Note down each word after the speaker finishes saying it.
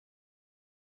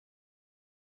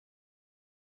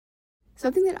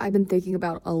Something that I've been thinking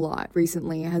about a lot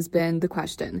recently has been the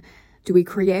question, do we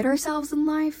create ourselves in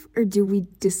life or do we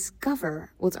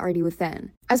discover what's already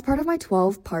within? As part of my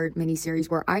 12-part miniseries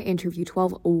where I interview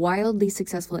 12 wildly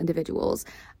successful individuals,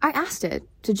 I asked it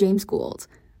to James Gould.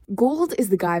 Gould is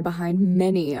the guy behind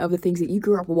many of the things that you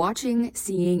grew up watching,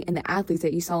 seeing, and the athletes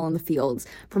that you saw on the fields.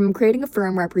 From creating a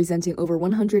firm representing over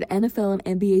 100 NFL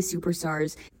and NBA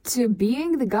superstars to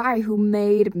being the guy who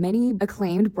made many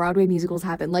acclaimed Broadway musicals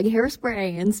happen, like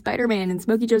Hairspray and Spider-Man and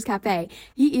Smokey Joe's Cafe.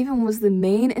 He even was the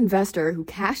main investor who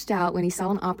cashed out when he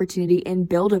saw an opportunity in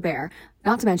Build-A-Bear.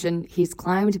 Not to mention, he's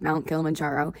climbed Mount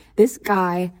Kilimanjaro. This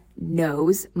guy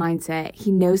knows mindset,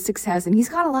 he knows success, and he's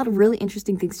got a lot of really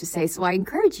interesting things to say, so I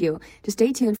encourage you to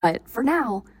stay tuned. But for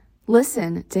now,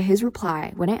 listen to his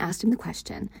reply when I asked him the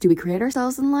question, do we create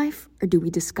ourselves in life or do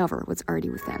we discover what's already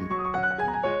within?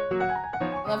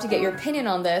 I'd love to get your opinion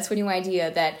on this new idea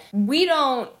that we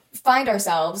don't find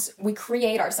ourselves, we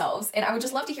create ourselves. And I would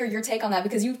just love to hear your take on that,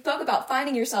 because you spoke about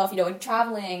finding yourself, and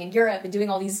traveling in Europe and doing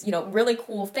all these, really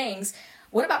cool things.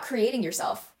 What about creating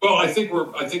yourself? Well, I think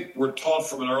we're taught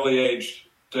from an early age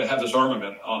to have this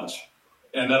armament on us.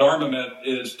 And that armament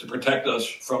is to protect us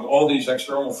from all these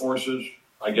external forces,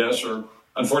 I guess, or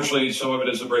unfortunately some of it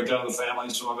is a breakdown of the family,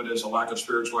 some of it is a lack of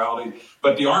spirituality.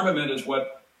 But the armament is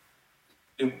what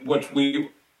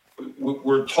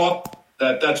we're taught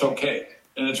that's okay.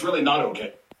 And it's really not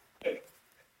okay.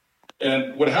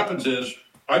 And what happens is,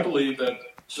 I believe that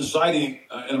society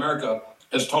in America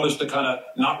has taught us to kind of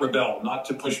not rebel, not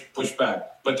to push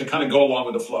back, but to kind of go along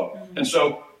with the flow. Mm-hmm. And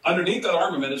so underneath that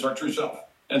armament is our true self.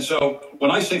 And so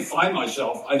when I say find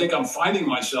myself, I think I'm finding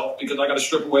myself because I got to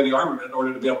strip away the armament in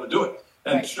order to be able to do it.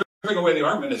 And right. Stripping away the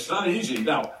armament, it's not easy.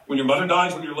 Now, when your mother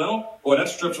dies when you're little, boy, that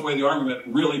strips away the armament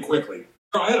really quickly.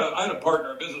 I had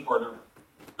a business partner,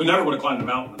 who never would have climbed a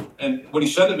mountain. And what he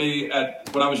said to me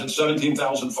when I was at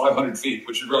 17,500 feet,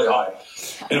 which is really high,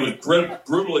 and it was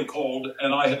brutally cold,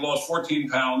 and I had lost 14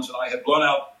 pounds, and I had blown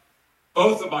out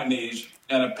both of my knees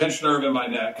and a pinched nerve in my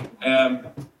neck, and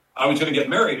I was going to get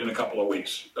married in a couple of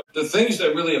weeks. The things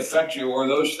that really affect you are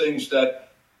those things that,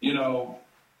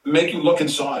 make you look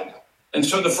inside. And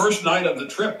so the first night of the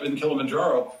trip in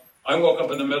Kilimanjaro, I woke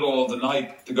up in the middle of the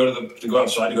night to go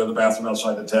outside, to go to the bathroom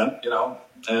outside the tent,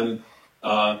 and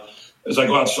as I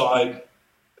go outside,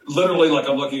 literally like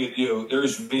I'm looking at you,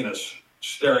 there's Venus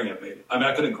staring at me.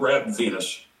 I could have grabbed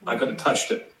Venus. I could have touched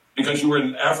it. Because you were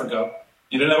in Africa,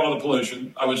 you didn't have all the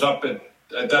pollution. I was up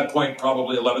at that point,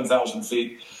 probably 11,000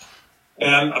 feet.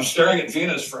 And I'm staring at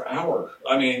Venus for an hour.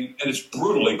 And it's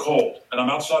brutally cold. And I'm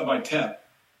outside my tent.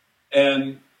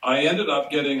 And I ended up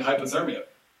getting hypothermia.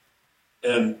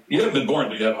 And you haven't been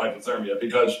born to get hypothermia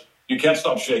because you can't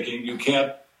stop shaking. You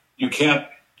can't.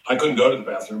 I couldn't go to the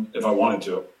bathroom if I wanted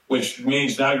to, which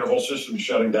means now your whole system is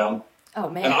shutting down. Oh,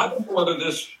 man. And I don't know whether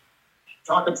this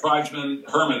Chaka tribesman,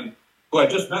 Herman, who I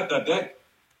just met that day,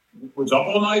 was up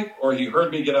all night or he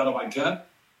heard me get out of my tent,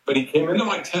 but he came into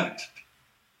my tent.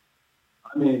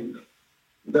 You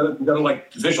gotta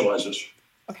visualize this.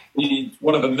 Okay. He's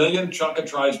one of 1 million Chaka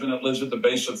tribesmen that lives at the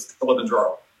base of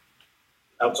Kilimanjaro,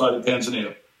 outside of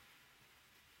Tanzania.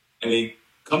 And he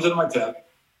comes into my tent,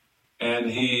 and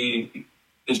he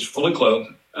is fully clothed,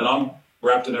 and I'm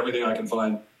wrapped in everything I can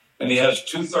find. And he has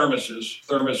 2 thermos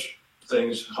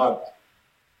things, hot.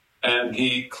 And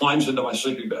he climbs into my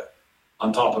sleeping bag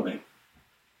on top of me.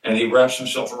 And he wraps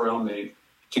himself around me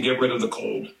to get rid of the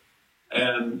cold.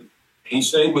 And he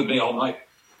stayed with me all night.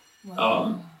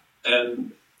 Wow.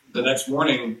 And the next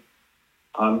morning,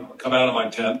 I come out of my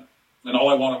tent, and all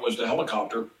I wanted was the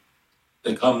helicopter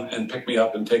to come and pick me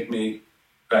up and take me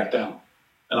back down.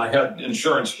 And I had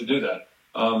insurance to do that.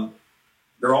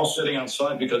 They're all sitting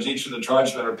outside because each of the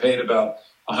tribesmen are paid about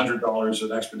 $100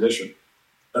 an expedition.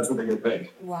 That's what they get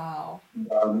paid. Wow.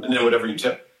 And then whatever you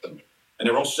tip them. And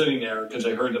they're all sitting there because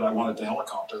they heard that I wanted the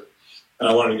helicopter. And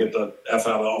I wanted to get the F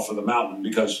out off of the mountain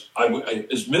because I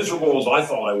as miserable as I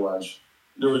thought I was,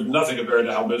 there was nothing compared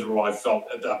to how miserable I felt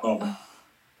at that moment.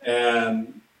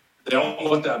 And they all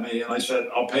looked at me and I said,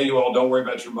 I'll pay you all. Don't worry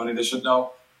about your money. They said,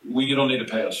 no, you don't need to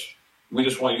pay us. We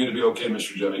just want you to be okay,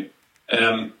 Mr. Jimmy.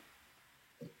 And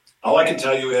all I can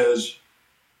tell you is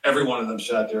every one of them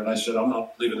sat there and I said, I'm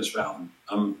not leaving this mountain.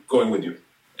 I'm going with you.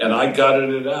 And I gutted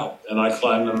it out and I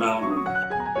climbed the mountain.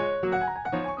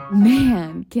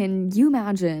 Man, can you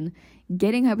imagine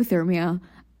getting hypothermia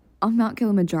on Mount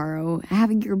Kilimanjaro,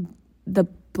 having the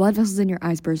blood vessels in your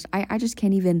eyes burst? I just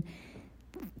can't even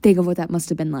think of what that must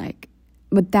have been like.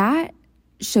 But that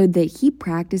showed that he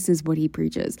practices what he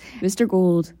preaches. Mr.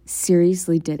 Gould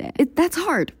seriously did it. That's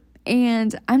hard.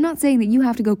 And I'm not saying that you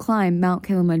have to go climb Mount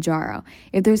Kilimanjaro.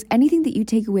 If there's anything that you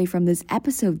take away from this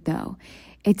episode, though,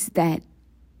 it's that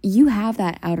you have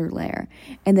that outer layer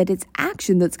and that it's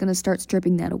action that's going to start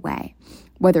stripping that away.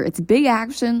 Whether it's big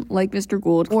action like Mr.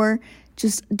 Gould or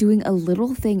just doing a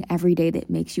little thing every day that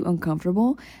makes you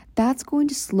uncomfortable, that's going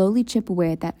to slowly chip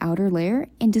away at that outer layer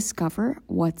and discover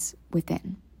what's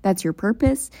within. That's your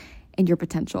purpose and your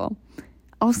potential.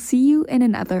 I'll see you in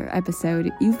another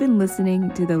episode. You've been listening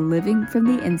to the Living from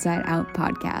the Inside Out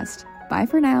podcast. Bye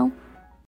for now.